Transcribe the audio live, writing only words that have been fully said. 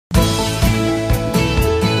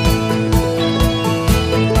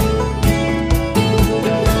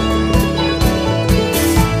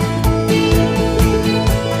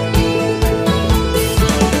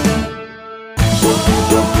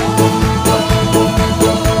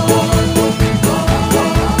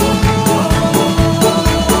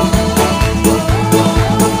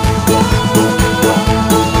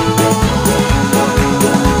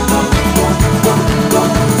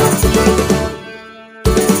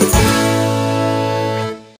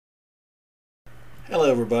Hello,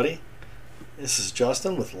 everybody. This is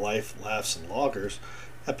Justin with Life, Laughs, and Loggers,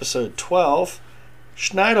 episode 12,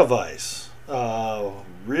 Schneider Weisse.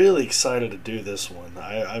 Really excited to do this one.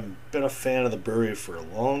 I've been a fan of the brewery for a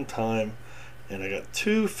long time, and I got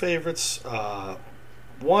two favorites.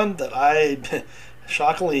 One that I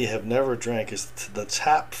shockingly have never drank is the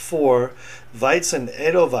Tap 4 Weizen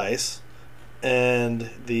Edelweiss, and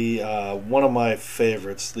the one of my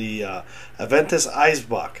favorites, the Aventis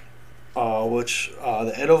Eisbock. Which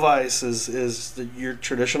the Edelweiss is your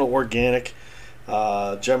traditional organic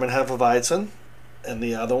German Hefeweizen, and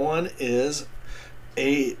the other one is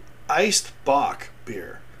a iced Bock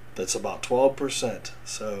beer that's about 12%.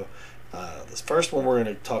 So this first one we're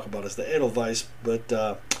going to talk about is the Edelweiss,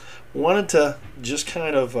 but wanted to just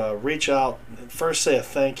kind of reach out and first say a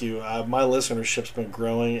thank you. My listenership's been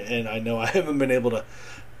growing, and I know I haven't been able to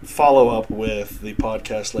follow up with the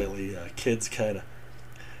podcast lately. Kids kind of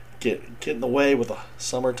get in the way with the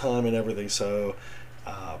summertime and everything. So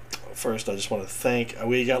first I just want to thank,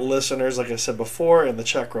 we got listeners, like I said before, in the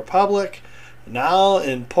Czech Republic, now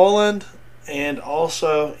in Poland, and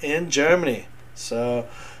also in Germany. So,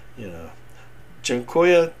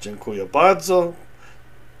 dziękuję bardzo,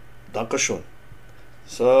 dankeschön.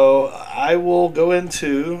 So I will go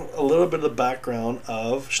into a little bit of the background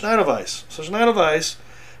of Schneider Weisse. So Schneider Weisse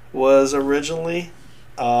was originally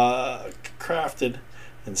crafted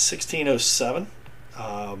in 1607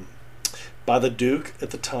 by the Duke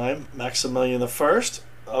at the time, Maximilian I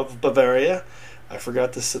of Bavaria. I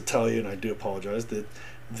forgot to tell you, and I do apologize, that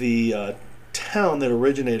the town that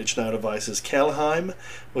originated Schneider Weisse is Kelheim,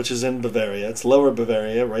 which is in Bavaria. It's lower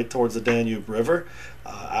Bavaria, right towards the Danube River.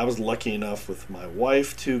 I was lucky enough with my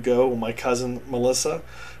wife to go. My cousin Melissa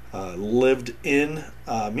lived in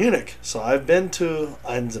Munich. So I've been to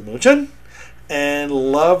Einzelmünchen and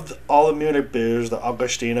loved all the Munich beers, the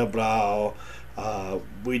Augustiner Brau.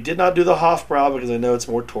 We did not do the Hofbrau because I know it's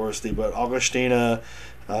more touristy, but Augustiner,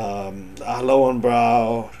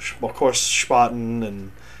 Lowenbrau, of course Spaten,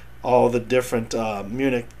 and all the different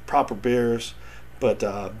Munich proper beers. But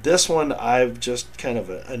this one I've just kind of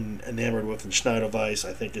enamored with in Schneider Weisse.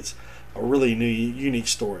 I think it's a really unique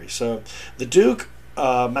story. So the Duke,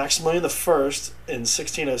 Maximilian I in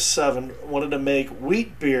 1607, wanted to make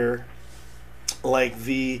wheat beer like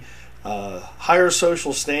the higher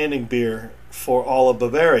social standing beer for all of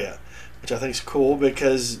Bavaria, which I think is cool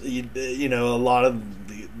because a lot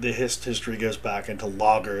of the history goes back into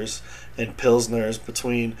lagers and pilsners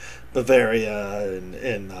between Bavaria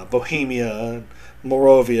and Bohemia and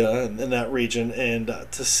Moravia and in that region, and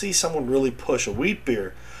to see someone really push a wheat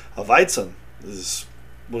beer, a Weizen, was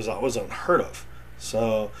unheard of.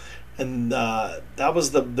 So, and that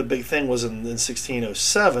was the big thing was in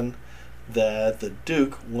 1607. That the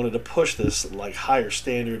Duke wanted to push this like higher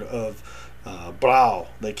standard of Brau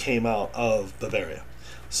that came out of Bavaria.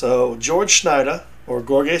 So George Schneider, or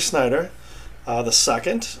George Schneider, the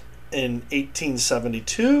second, in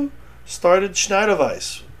 1872, started Schneider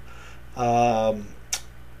Weisse.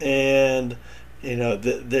 And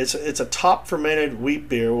it's a top fermented wheat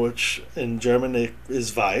beer, which in German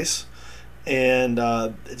is Weiss. And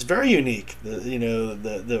it's very unique.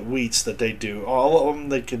 The wheats that they do, all of them,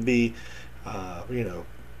 they can be,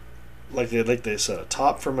 like they said, a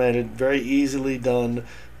top fermented, very easily done,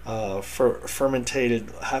 fermentated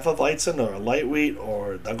Hefeweizen or a light wheat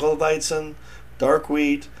or Dunkelweizen, dark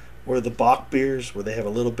wheat, or the Bock beers where they have a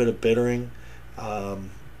little bit of bittering.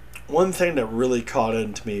 One thing that really caught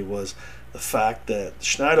into me was the fact that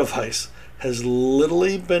Schneider Weisse has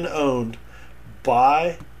literally been owned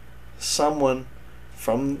by someone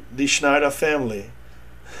from the Schneider family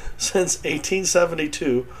since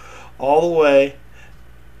 1872 all the way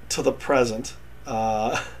to the present,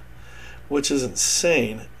 which is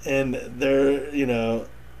insane. And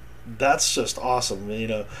that's just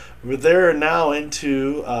awesome. They're now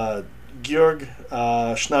into Georg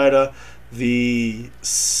Schneider the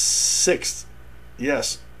sixth.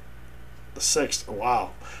 Yes, the sixth.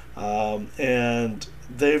 Wow. And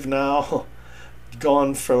they've now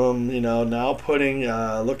gone from now putting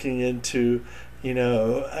looking into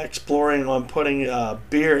exploring on putting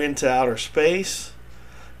beer into outer space,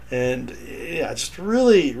 and just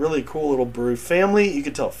really cool little brew. You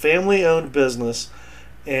can tell family owned business,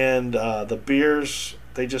 and the beers,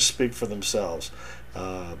 they just speak for themselves.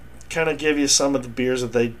 Kind of give you some of the beers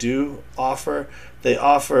that they do offer. They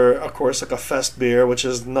offer, of course, like a fest beer, which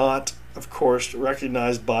is not, of course,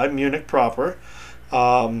 recognized by Munich proper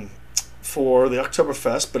for the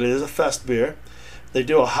Oktoberfest, but it is a fest beer. They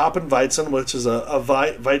do a Hoppenweizen, which is a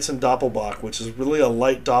Weizen Doppelbock, which is really a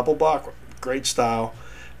light Doppelbock, great style.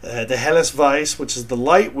 The Helles Weiss, which is the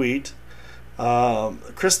light wheat,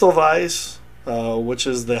 Crystal Weiss, which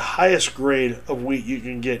is the highest grade of wheat you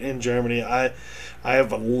can get in Germany. I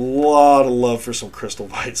have a lot of love for some Crystal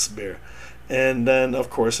Weiss beer. And then, of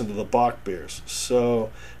course, into the Bock beers.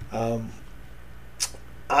 So I'm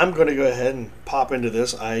going to go ahead and pop into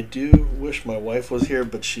this. I do wish my wife was here,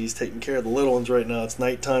 but she's taking care of the little ones right now. It's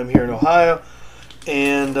nighttime here in Ohio.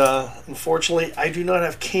 And unfortunately, I do not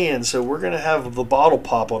have cans, so we're going to have the bottle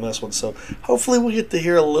pop on this one. So hopefully we'll get to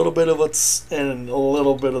hear a little bit of it and a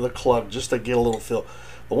little bit of the club, just to get a little feel.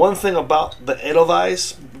 The one thing about the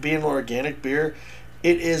Edelweiss being an organic beer,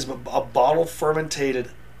 it is a bottle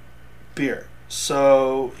fermented beer.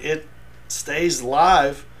 So it stays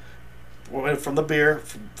live from the beer,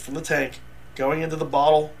 from the tank, going into the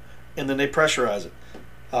bottle, and then they pressurize it.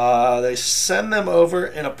 They send them over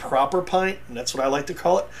in a proper pint, and that's what I like to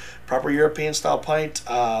call it, proper European style pint,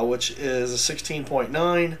 which is a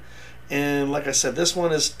 16.9. And like I said, this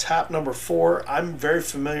one is tap number 4. I'm very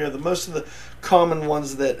familiar. Most of the common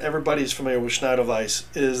ones that everybody's familiar with Schneider Weiss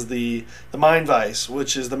is the Main Weiss,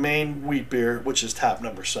 which is the main wheat beer, which is tap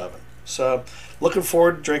number 7. So looking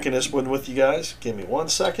forward to drinking this one with you guys. Give me 1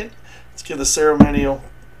 second. Let's give the ceremonial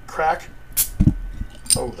crack.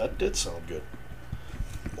 Oh, that did sound good.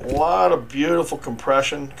 A lot of beautiful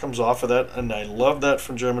compression comes off of that, and I love that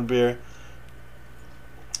from German beer.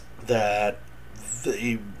 That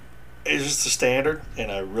is just the standard,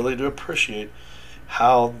 and I really do appreciate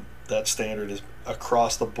how that standard is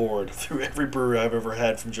across the board through every brewery I've ever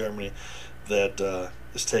had from Germany that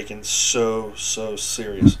is taken so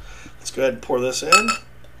serious. Let's go ahead and pour this in.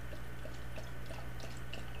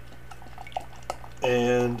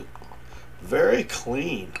 And very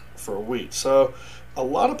clean for wheat. So a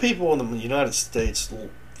lot of people in the United States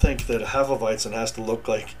think that Hefeweizen has to look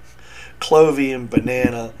like clovey and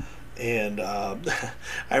banana. And I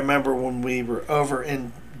remember when we were over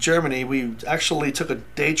in Germany, we actually took a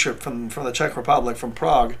day trip from the Czech Republic, from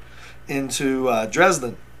Prague, into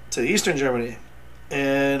Dresden, to Eastern Germany.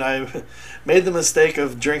 And I made the mistake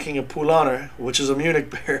of drinking a Pulaner, which is a Munich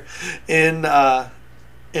beer, in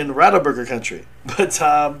Radeberger country. But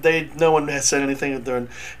no one had said anything.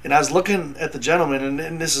 And I was looking at the gentleman,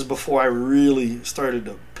 and this is before I really started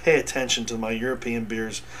to pay attention to my European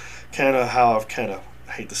beers, kind of how I've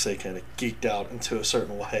I hate to say, kind of geeked out into a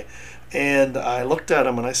certain way. And I looked at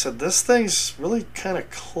him and I said, this thing's really kind of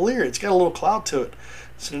clear. It's got a little cloud to it. I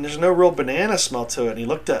said, and there's no real banana smell to it. And he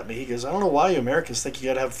looked at me. He goes, I don't know why you Americans think you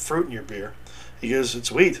got to have fruit in your beer. He goes,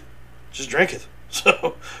 it's wheat. Just drink it. So,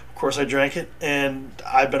 of course, I drank it. And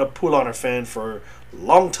I've been a Pulaner fan for a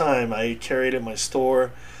long time. I carried it in my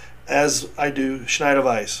store, as I do Schneider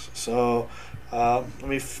Weiss. So, let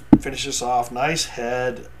me finish this off. Nice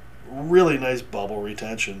head. Really nice bubble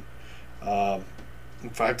retention. In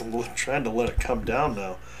fact, I'm trying to let it come down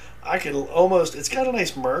now. I can almost, it's got a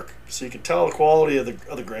nice murk, so you can tell the quality of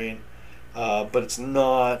the grain, but it's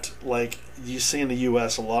not like you see in the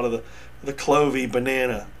U.S. a lot of the clovey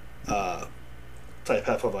banana type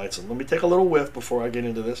Hefeweizen. Let me take a little whiff before I get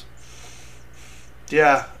into this.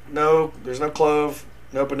 Yeah, no, there's no clove,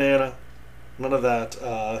 no banana, none of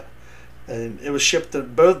that. And it was shipped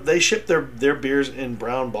they ship their beers in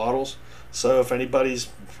brown bottles. So if anybody's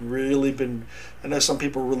really been, I know some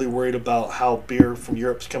people are really worried about how beer from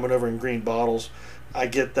Europe's coming over in green bottles. I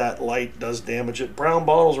get that light does damage it. Brown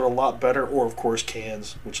bottles are a lot better, or of course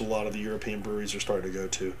cans, which a lot of the European breweries are starting to go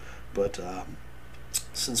to. But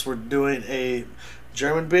since we're doing a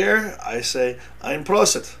German beer, I say ein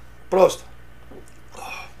Prost. Prost.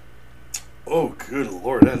 Oh, good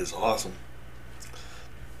Lord, that is awesome.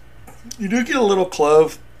 You do get a little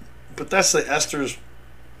clove, but that's the esters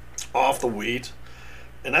off the wheat,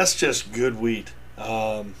 and that's just good wheat.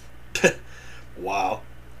 Wow.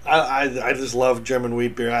 I just love German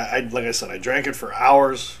wheat beer. Like I said, I drank it for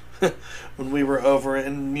hours when we were over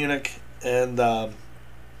in Munich, and love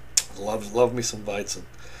me some Weizen.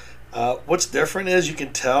 What's different is you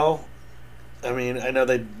can tell. I mean, I know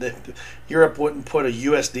Europe wouldn't put a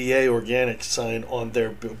USDA organic sign on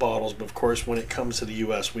their bottles, but of course, when it comes to the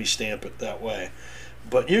U.S., we stamp it that way.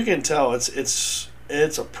 But you can tell it's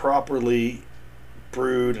a properly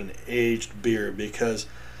brewed and aged beer, because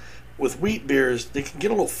with wheat beers they can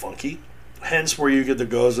get a little funky. Hence, where you get the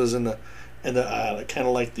Gozas and the kind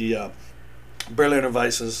of like the Berliner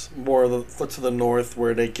Weisses, more to the north,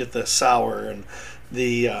 where they get the sour and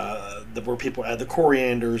the where people add the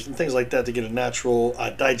corianders and things like that to get a natural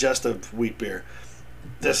digestive wheat beer.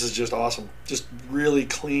 This is just awesome. Just really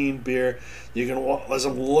clean beer. You can, as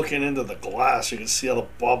I'm looking into the glass, you can see how the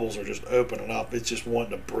bubbles are just opening up. It's just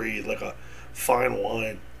wanting to breathe like a fine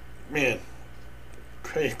wine. Man,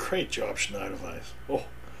 great job, Schneider Weiss. Oh,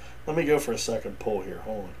 Let me go for a second pull here.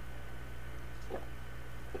 Hold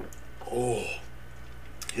on. Oh,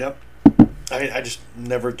 yep. I just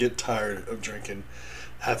never get tired of drinking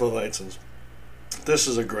Hefeweizens. This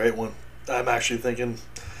is a great one. I'm actually thinking,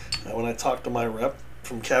 when I talked to my rep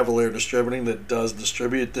from Cavalier Distributing that does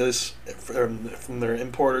distribute this from their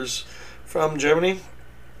importers from Germany,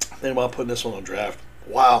 thinking about putting this one on draft.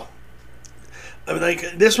 Wow. I mean,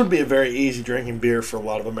 like, this would be a very easy drinking beer for a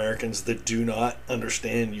lot of Americans that do not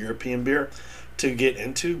understand European beer to get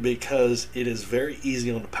into, because it is very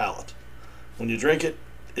easy on the palate. When you drink it,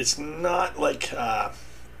 it's not like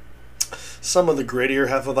some of the grittier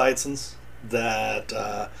Hefeweizens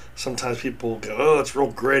that sometimes people go, oh, it's real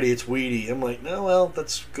gritty, it's weedy. I'm like, no, well,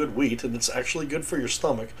 that's good wheat, and it's actually good for your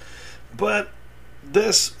stomach. But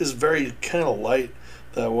this is very kind of light.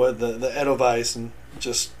 The Hefeweizen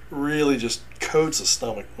just really just coats the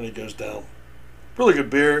stomach when it goes down. Really good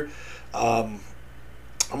beer. I'm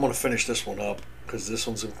going to finish this one up because this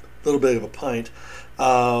one's a little bit of a pint.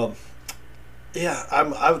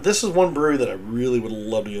 Yeah, this is one brewery that I really would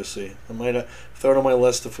love to go see. I might throw it on my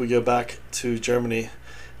list if we go back to Germany.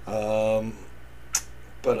 But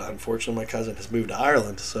unfortunately, my cousin has moved to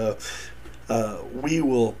Ireland, so we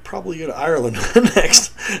will probably go to Ireland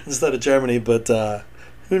next instead of Germany. But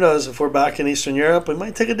who knows? If we're back in Eastern Europe, we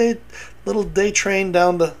might take a little day train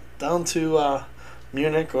down to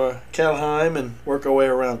Munich or Kelheim and work our way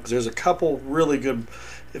around, because there's a couple really good.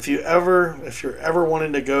 If you're ever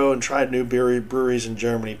wanting to go and try new breweries in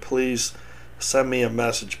Germany, please send me a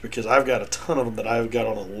message, because I've got a ton of them that I've got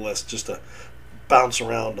on a list just to bounce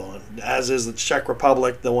around on. As is the Czech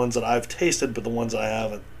Republic, the ones that I've tasted, but the ones I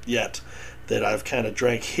haven't yet that I've kind of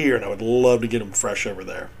drank here, and I would love to get them fresh over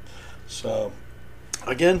there. So,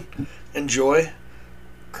 again, enjoy.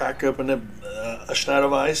 Crack open a Schneider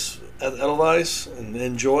Weisse, Edelweiss, and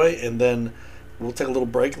enjoy, and then we'll take a little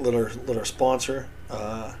break, let our sponsor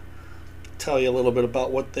tell you a little bit about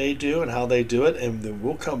what they do and how they do it, and then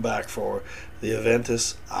we'll come back for the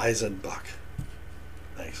Aventis Eisenbach.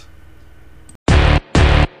 Thanks.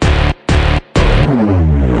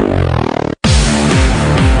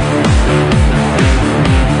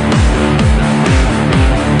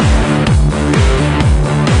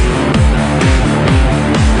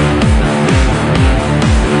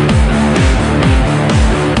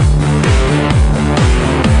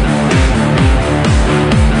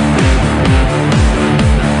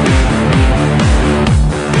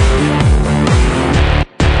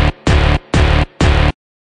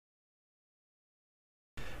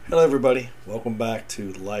 Hello everybody, welcome back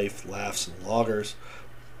to Life, Laughs, and Loggers,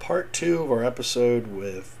 part 2 of our episode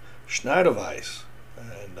with Schneider Weisse,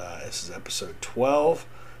 and this is episode 12,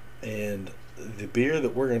 and the beer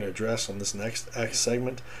that we're going to address on this next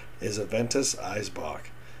segment is Aventis Eisenbach.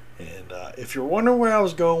 And if you're wondering where I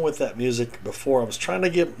was going with that music before, I was trying to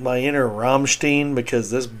get my inner Rammstein,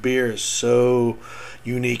 because this beer is so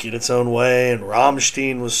unique in its own way, and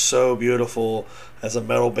Rammstein was so beautiful as a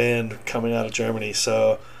metal band coming out of Germany,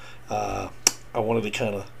 so I wanted to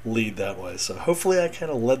kind of lead that way. So hopefully I kind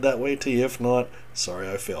of led that way to you. If not, sorry,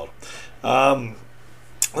 I failed. Let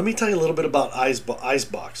me tell you a little bit about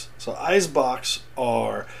Eisenbachs. So Eisenbachs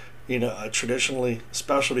are, a traditionally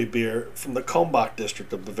specialty beer from the Kulmbach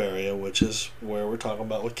district of Bavaria, which is where we're talking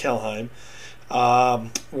about with Kelheim,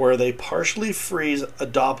 where they partially freeze a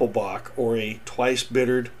Doppelbock, or a twice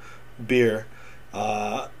bittered beer,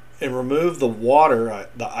 and remove the water,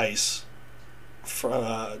 the ice,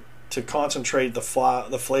 to concentrate the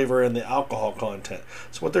flavor and the alcohol content.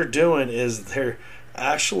 So what they're doing is they're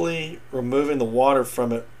actually removing the water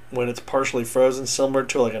from it when it's partially frozen, similar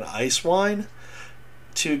to like an ice wine,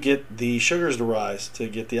 to get the sugars to rise, to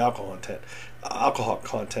get the alcohol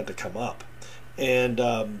content to come up. And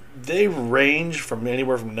they range from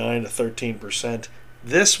anywhere from 9 to 13%.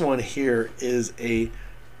 This one here is a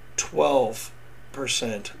 12%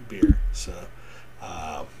 beer. So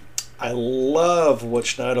I love what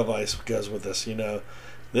Schneider Weisse does with this.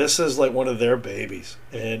 This is like one of their babies,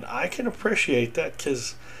 and I can appreciate that,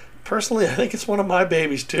 because personally I think it's one of my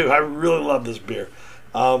babies too. I really love this beer.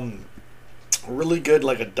 Really good,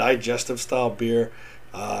 like a digestive style beer,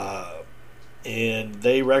 and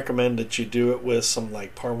they recommend that you do it with some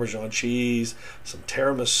like Parmesan cheese, some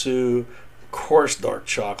tiramisu, of course dark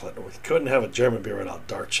chocolate. We couldn't have a German beer without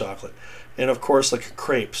dark chocolate, and of course like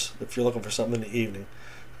crepes if you're looking for something in the evening.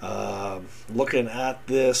 Looking at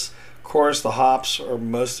this, of course the hops are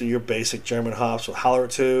most of your basic German hops with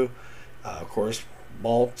Hallertau, of course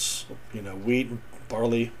malts, wheat and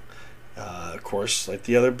barley, of course like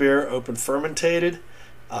the other beer, open fermentated,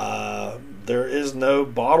 There is no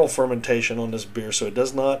bottle fermentation on this beer, so it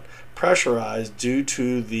does not pressurize due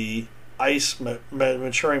to the ice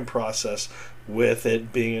maturing process with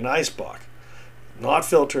it being an ice bock. Not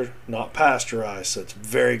filtered, not pasteurized, so it's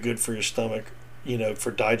very good for your stomach,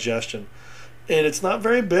 for digestion. And it's not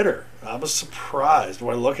very bitter. I was surprised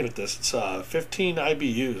when looking at this. It's 15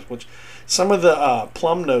 IBUs, which some of the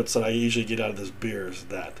plum notes that I usually get out of this beer is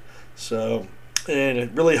that. So, and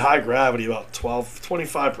it really high gravity, about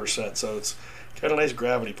 25%. So it's got a nice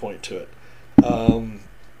gravity point to it.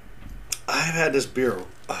 I've had this beer.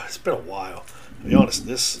 It's been a while. To be honest,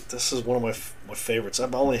 this is one of my favorites.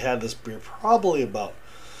 I've only had this beer probably about.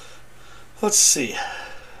 Let's see.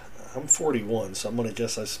 I'm 41, so I'm going to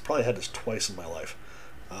guess I've probably had this twice in my life.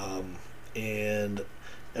 And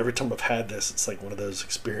every time I've had this, it's like one of those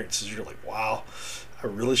experiences you're like, wow, I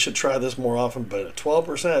really should try this more often. But a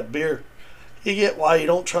 12% beer, you get why you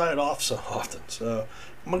don't try it off so often. So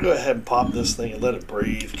I'm going to go ahead and pop this thing and let it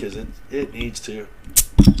breathe because it needs to.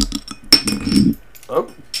 Oh,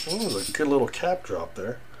 there's a good little cap drop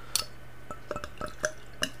there.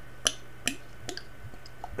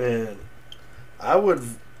 And I would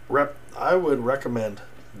recommend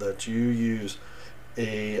that you use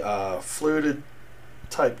a fluted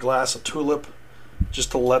type glass of tulip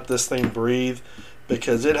just to let this thing breathe,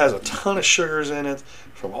 because it has a ton of sugars in it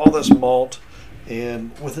from all this malt,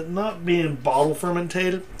 and with it not being bottle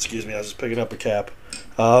fermentated, excuse me, I was just picking up a cap.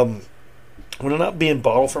 When it not being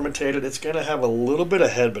bottle fermentated, it's going to have a little bit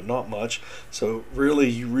of head, but not much. So really,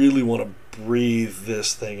 you really want to breathe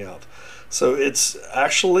this thing out. So it's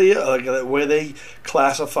actually the way they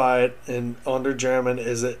classify it in under German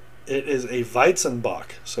is it is a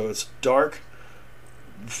Weizenbock. So it's dark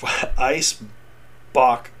ice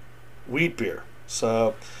bock wheat beer.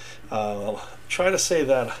 So I'll try to say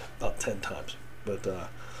that about 10 times. But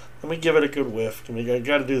let me give it a good whiff. I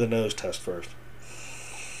got to do the nose test first.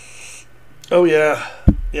 Oh yeah,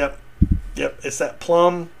 yep. It's that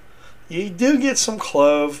plum. You do get some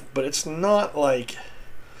clove, but it's not like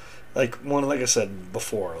I said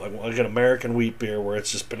before, like an American wheat beer where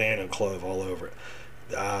it's just banana and clove all over it.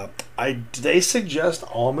 They suggest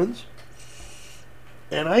almonds,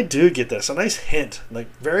 and I do get this a nice hint,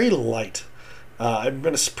 like very light. I'm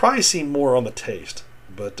gonna probably see more on the taste,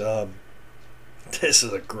 but this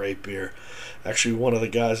is a great beer. Actually, one of the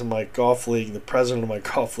guys in my golf league, the president of my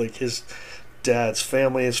golf league, his dad's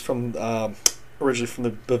family is from originally from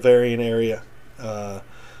the Bavarian area,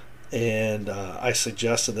 and I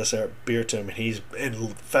suggested this beer to him, and he's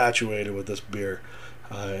infatuated with this beer,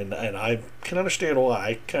 and I can understand why.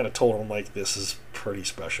 I kind of told him like this is pretty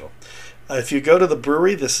special. If you go to the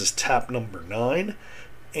brewery, this is tap number 9,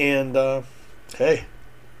 and hey,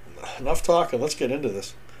 enough talking. Let's get into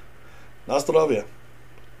this. Na zdrowie.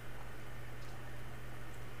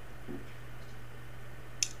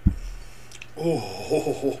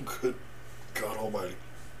 Oh, good God Almighty!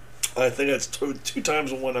 I think that's two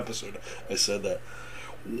times in one episode I said that.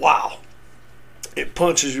 Wow, it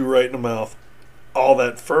punches you right in the mouth. All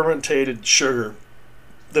that fermented sugar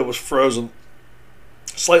that was frozen,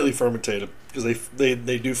 slightly fermented, because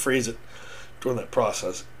they do freeze it during that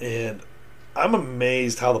process. And I'm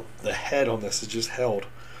amazed how the head on this is just held,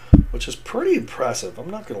 which is pretty impressive.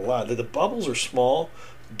 I'm not gonna lie. The bubbles are small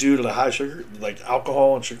due to the high sugar, like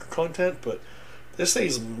alcohol and sugar content, but this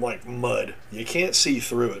thing's like mud. You can't see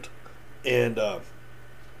through it. And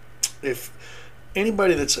if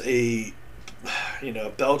anybody that's a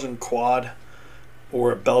Belgian quad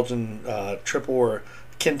or a Belgian triple or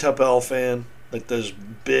Quintuple fan, like those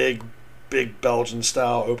big Belgian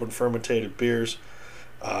style open fermented beers,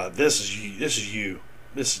 this is you.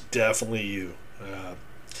 This is definitely you.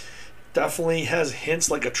 Definitely has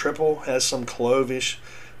hints like a triple, has some clovish,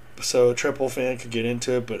 so a triple fan could get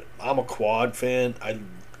into it, but I'm a quad fan. I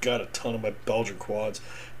got a ton of my Belgian quads,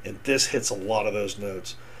 and this hits a lot of those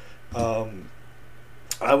notes.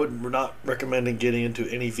 I would not recommend getting into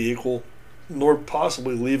any vehicle, nor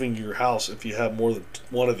possibly leaving your house if you have more than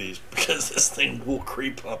one of these, because this thing will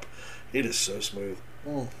creep up. It is so smooth.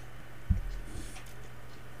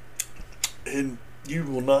 And you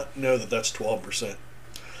will not know that that's 12%.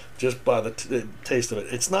 Just by the taste of it.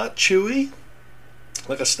 It's not chewy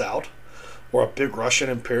like a stout or a big Russian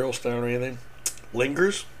Imperial stout or anything.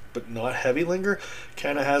 Lingers, but not heavy linger.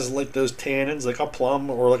 Kind of has like those tannins, like a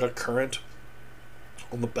plum or like a currant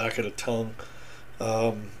on the back of the tongue.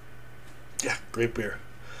 Yeah, great beer.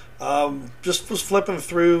 Just was flipping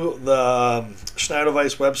through the Schneider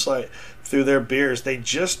Weisse website through their beers. They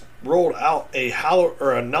just rolled out a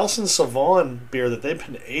Nelson Sauvin beer that they've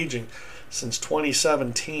been aging since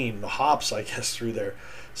 2017. The hops, I guess, through there.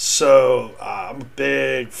 So I'm a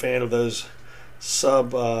big fan of those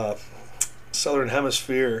sub Southern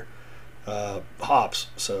Hemisphere hops.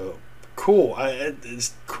 So cool.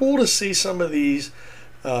 It's cool to see some of these,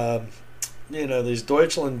 um, these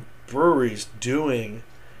Deutschland breweries doing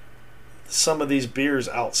some of these beers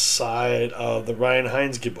outside of the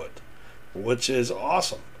Rhein-Heinz-Gebiet, which is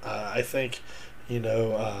awesome. I think, you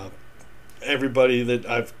know, uh, everybody that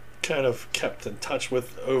I've kind of kept in touch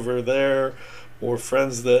with over there, or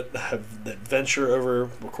friends that venture over,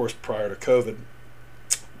 of course, prior to COVID,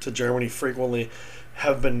 to Germany frequently,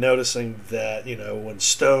 have been noticing that when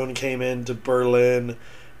Stone came into Berlin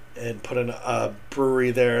and put in a brewery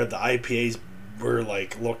there, the IPAs were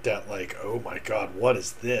like looked at like, oh my God, what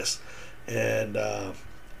is this? And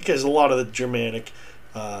because a lot of the Germanic,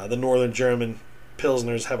 the Northern German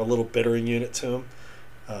Pilsners have a little bittering unit to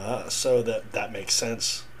them, so that makes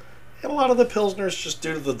sense. And a lot of the Pilsners, just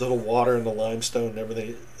due to the little water and the limestone and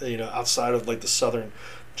everything, outside of like the Southern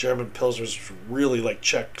German Pilsners, really like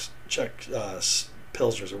Czech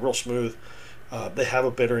Pilsners are real smooth. They have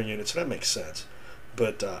a bittering unit, so that makes sense.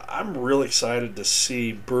 But I'm really excited to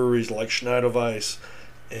see breweries like Schneider Weisse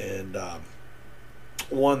and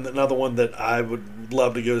another one that I would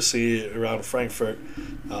love to go see around Frankfurt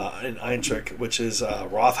in Eintracht, which is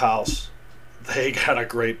Rothaus. They got a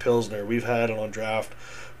great Pilsner. We've had it on draft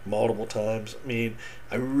multiple times. I mean,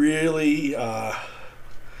 I really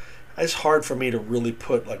it's hard for me to really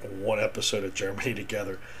put like one episode of Germany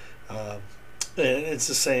together. And it's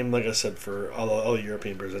the same, like I said, for all the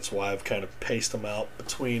European beers. That's why I've kind of paced them out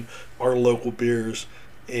between our local beers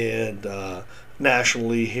and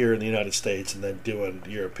nationally here in the United States, and then doing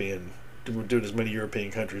as many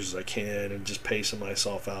European countries as I can, and just pacing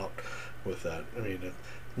myself out with that. I mean, it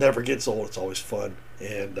never gets old. It's always fun,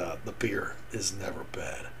 and the beer is never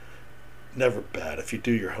bad. Never bad if you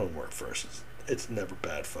do your homework first. It's never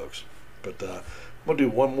bad, folks. But I'm going to do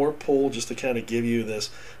one more pull just to kind of give you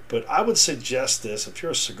this. But I would suggest this. If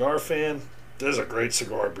you're a cigar fan, this is a great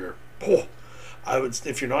cigar beer. Oh,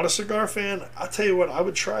 if you're not a cigar fan, I'll tell you what I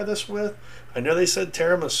would try this with. I know they said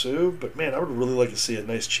tiramisu, but man, I would really like to see a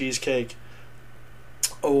nice cheesecake,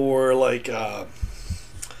 or like a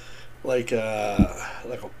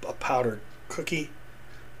powdered cookie,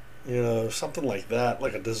 something like that,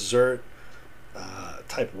 like a dessert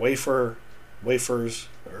type wafers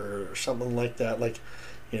or something like that, like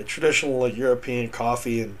traditional like European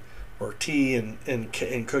coffee or tea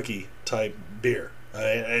and cookie type beer.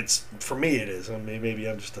 It's for me it is. I mean, maybe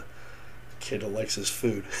I'm just a kid that likes his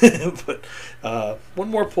food, but one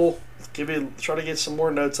more pull. Try to get some more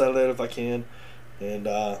notes out of that if I can, and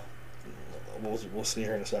we'll see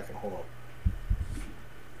here in a second. Hold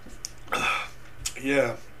on.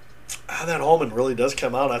 Yeah, that almond really does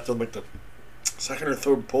come out after like the second or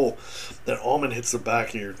third pull. That almond hits the back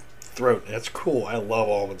of your throat. That's cool. I love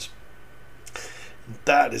almonds.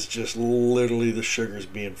 That is just literally the sugars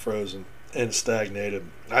being frozen and stagnated.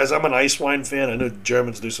 As I'm an ice wine fan, I know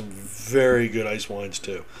Germans do some very good ice wines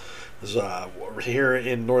too. Here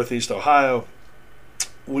in Northeast Ohio,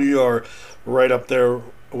 we are right up there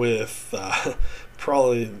with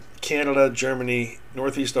probably Canada, Germany,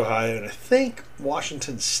 Northeast Ohio, and I think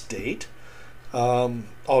Washington State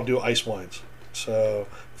all do ice wines. So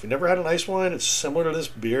if you've never had an ice wine, it's similar to this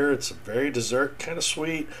beer. It's a very dessert, kind of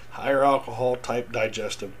sweet, higher alcohol type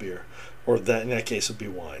digestive beer, or that in that case would be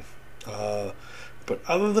wine. But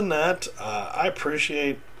other than that, I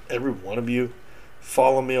appreciate every one of you.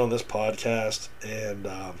 Follow me on this podcast, and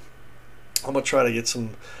I'm gonna try to get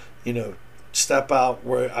some, step out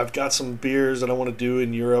where I've got some beers that I want to do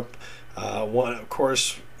in Europe. One, of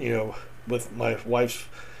course, with my wife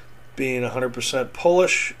being 100%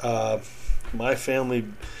 Polish, my family,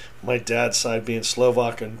 my dad's side being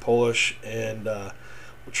Slovak and Polish, and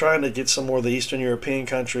we're trying to get some more of the Eastern European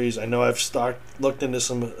countries. I know I've looked into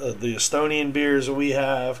some of the Estonian beers that we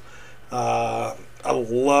have. I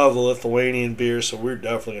love the Lithuanian beer, so we're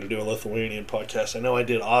definitely going to do a Lithuanian podcast. I know I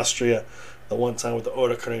did Austria the one time with the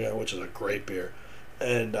Oderkringer, which is a great beer.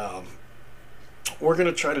 And we're going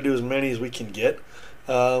to try to do as many as we can get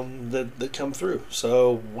that come through.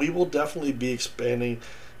 So we will definitely be expanding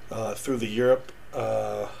through the Europe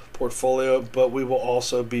portfolio, but we will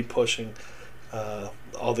also be pushing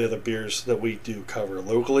all the other beers that we do cover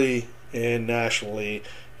locally and nationally.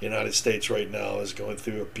 United States right now is going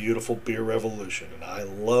through a beautiful beer revolution, and I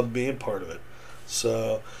love being part of it.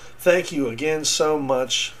 So thank you again so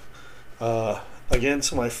much. Again,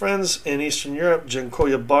 to my friends in Eastern Europe,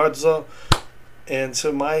 dziękuję bardzo, and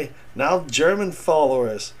to my now German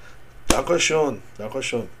followers, danke schön, danke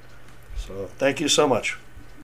schön. So thank you so much.